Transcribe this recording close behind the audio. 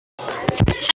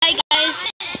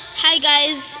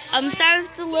I'm sorry if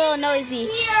it's a little noisy.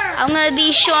 I'm gonna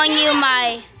be showing you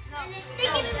my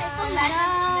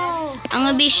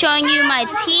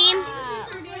team.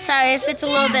 Sorry if it's a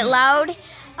little bit loud.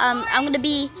 I'm gonna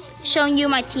be showing you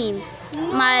my team,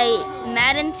 my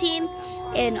Madden team,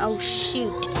 and oh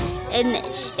shoot. And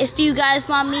if you guys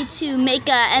want me to make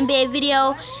a NBA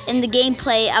video in the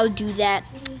gameplay, I'll do that.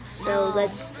 So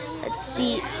let's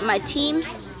see my team.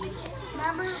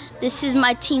 This is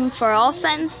my team for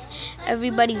offense.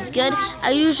 Everybody's good.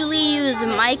 I usually use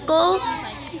Michael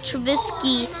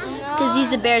Trubisky because he's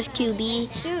the Bears QB.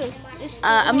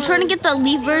 I'm trying to get the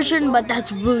elite version, but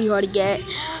that's really hard to get.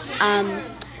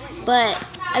 But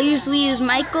I usually use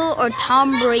Michael or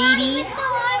Tom Brady,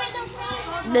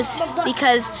 just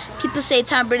because people say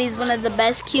Tom Brady is one of the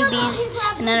best QBs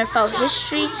in NFL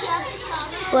history.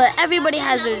 But everybody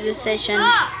has their decision.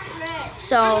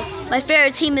 So my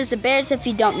favorite team is the Bears, if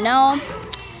you don't know.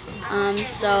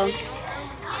 So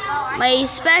my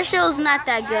special is not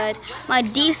that good. My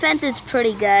defense is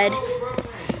pretty good.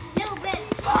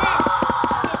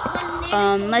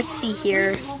 Let's see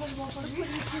here.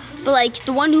 But like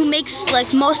the one who makes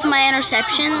like most of my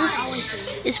interceptions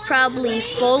is probably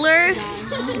Fuller,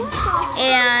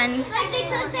 and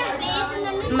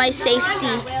my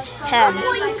safety him,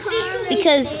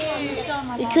 because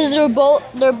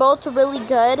they're both really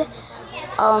good.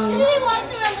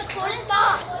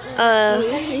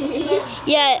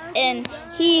 Yeah, and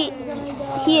he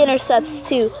intercepts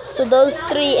too. So those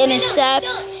three intercept.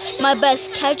 My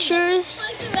best catchers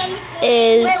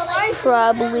is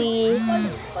probably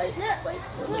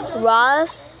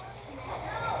Ross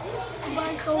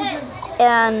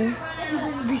and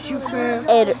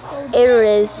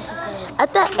Idris. I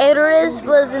thought Idris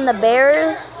was in the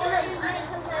Bears,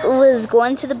 was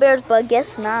going to the Bears, but I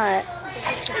guess not.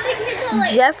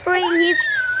 Jeffrey,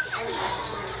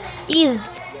 he's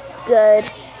good.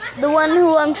 The one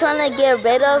who I'm trying to get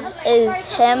rid of is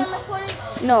him.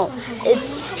 No,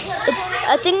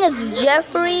 I think it's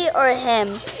Jeffrey or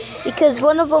him, because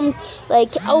one of them,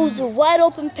 like, oh, it was a wide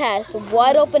open pass,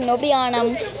 wide open, nobody on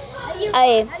him.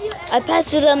 I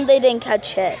passed it them, they didn't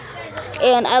catch it,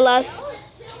 and I lost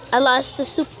the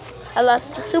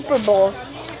Super Bowl,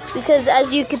 because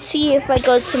as you can see, if I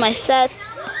go to my sets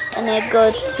and I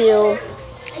go to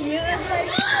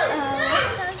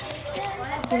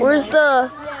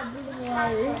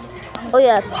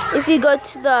if you go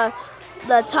to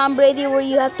the Tom Brady where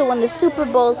you have to win the Super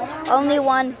Bowls, only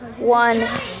won one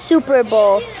Super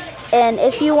Bowl. And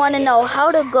if you want to know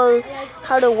how to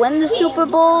win the Super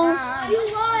Bowls,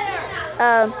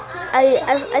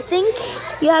 I think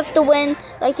you have to win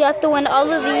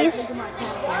all of these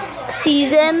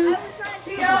seasons,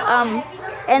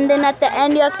 and then at the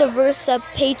end you have to verse the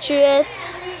Patriots.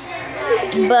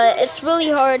 But it's really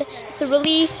hard. It's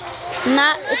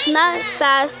not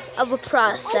fast of a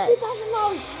process.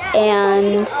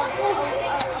 And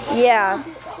yeah,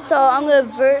 so I'm gonna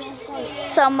verse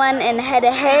someone in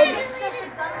head-to-head.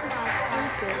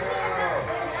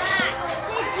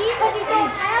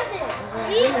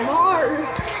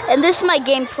 And this is my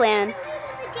game plan.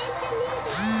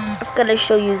 I'm gonna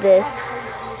show you this.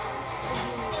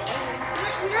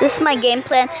 This is my game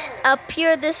plan. Up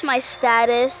here, this is my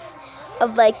status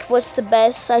of like what's the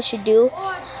best I should do.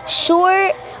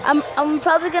 Short, I'm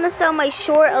probably gonna sell my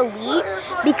short elite,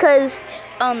 because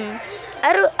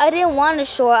I didn't want a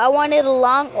short. I wanted a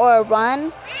long or a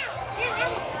run.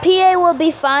 PA will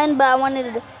be fine, but I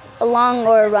wanted a long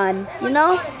or a run, you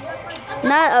know?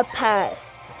 Not a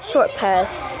pass, short pass.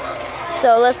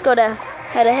 So let's go to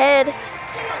head-to-head.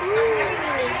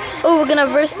 Oh, we're gonna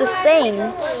verse the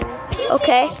Saints.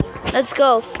 Okay, let's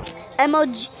go.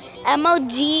 MOG,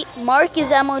 Mark is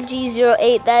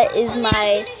MOG08, that is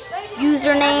my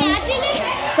username.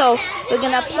 So we're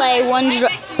gonna play one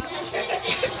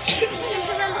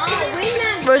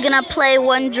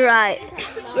drive.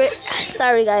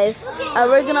 Sorry guys.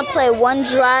 We're gonna play one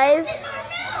drive,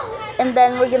 and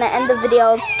then we're gonna end the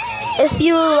video. If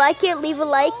you like it, leave a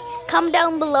like. Comment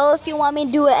down below if you want me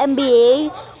to do an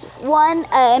NBA one,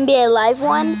 NBA live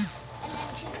one.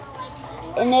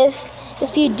 And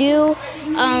if you do,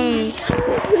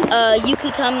 you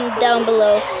could comment down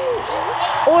below.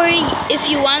 Or if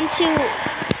you want to,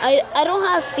 I don't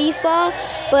have FIFA,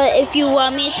 but if you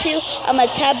want me to, on my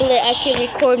tablet I can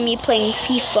record me playing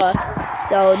FIFA.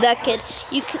 So that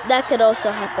could also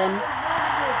happen.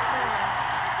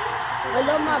 I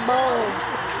love my ball.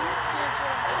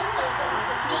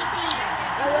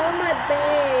 I love my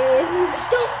bed.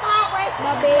 Still far away from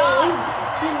my bed.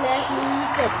 He left me.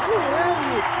 He said, I love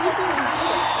you.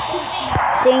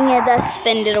 Dang it, that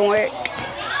spin didn't work.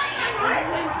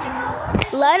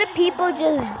 A lot of people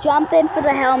just jump in for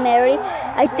the Hail Mary.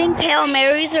 I think Hail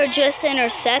Marys are just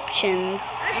interceptions.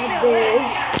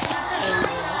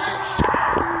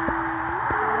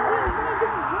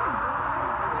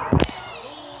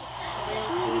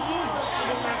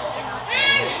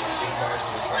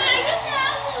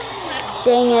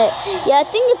 Dang it. Yeah, I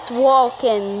think it's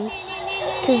walk-ins.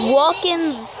 Because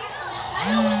walk-ins,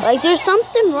 like, there's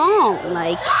something wrong.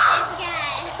 Like,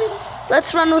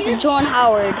 let's run with John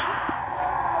Howard.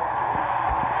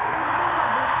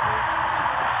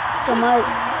 Come on,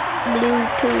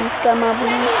 Bluetooth, come on,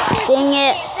 Bluetooth. Dang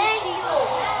it.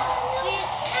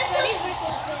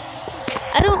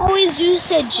 I don't always do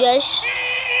suggest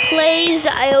plays.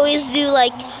 I always do,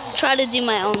 like, try to do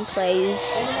my own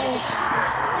plays.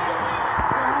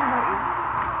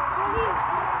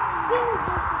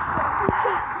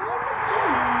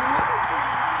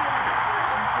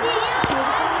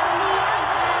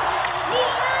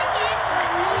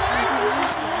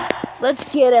 Let's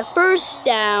get a first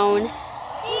down.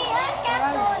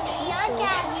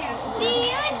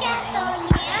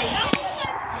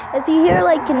 If you hear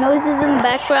like noises in the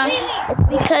background, it's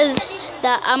because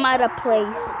that I'm at a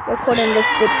place recording this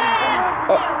video.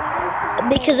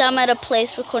 Because I'm at a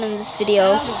place recording this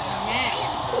video.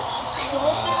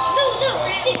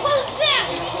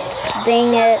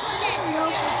 Dang it.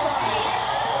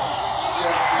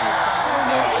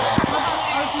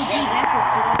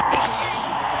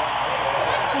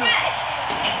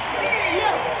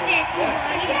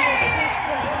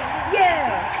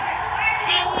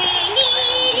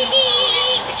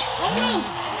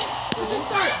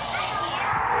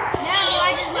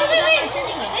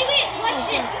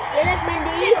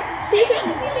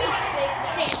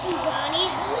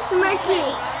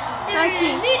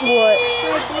 What?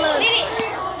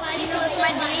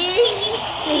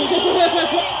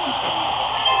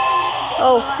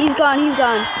 Oh, he's gone, he's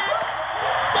gone.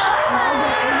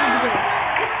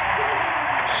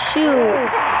 Shoot.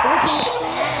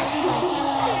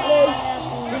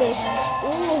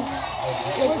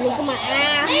 Look at my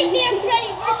ass.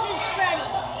 Freddy versus Freddy.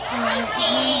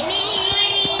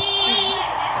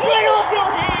 Turn off your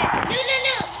head.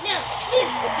 No.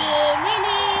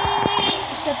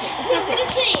 What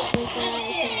is it?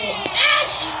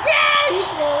 Ash!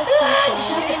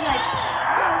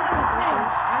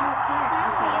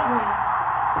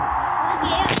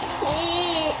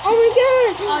 Oh my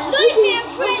god! Nightmare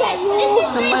Freddy! This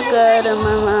is Oh my god, I'm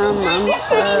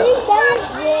sorry.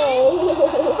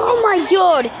 Oh my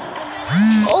god!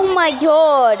 Oh my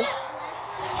god!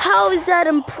 How is that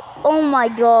oh my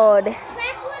god!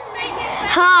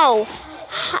 How?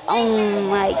 Oh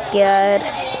my god!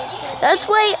 That's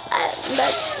why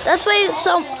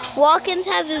some walk-ins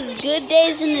have his good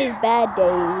days and his bad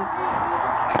days.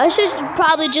 I should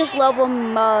probably just level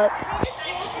him up.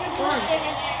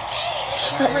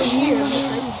 Over here.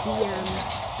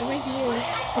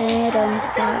 And I'm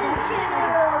sorry.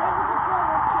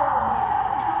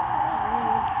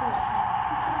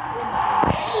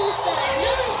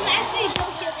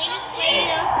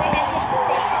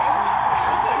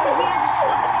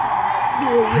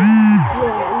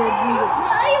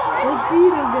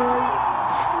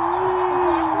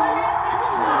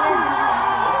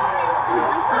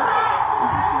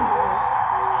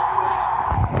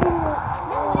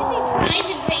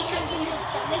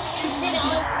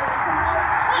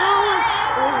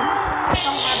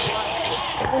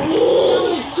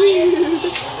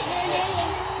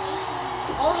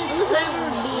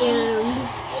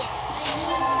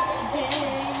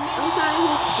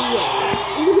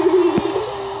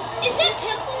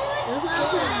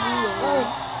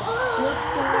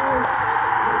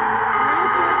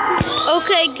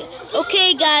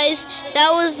 Okay guys,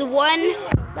 that was one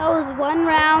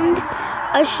round.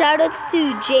 A shout outs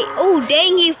to Jay. Oh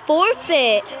dang, he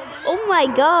forfeit. Oh my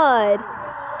god.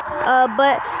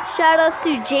 But shout outs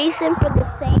to Jason for the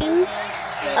sayings.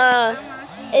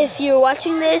 If you're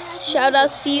watching this, shout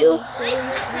outs to you.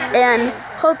 And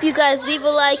hope you guys leave a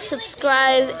like,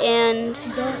 subscribe, and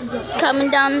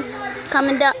comment down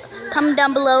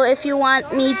below if you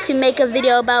want me to make a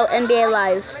video about NBA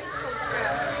Live.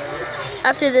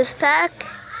 After this pack,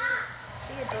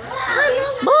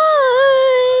 bye.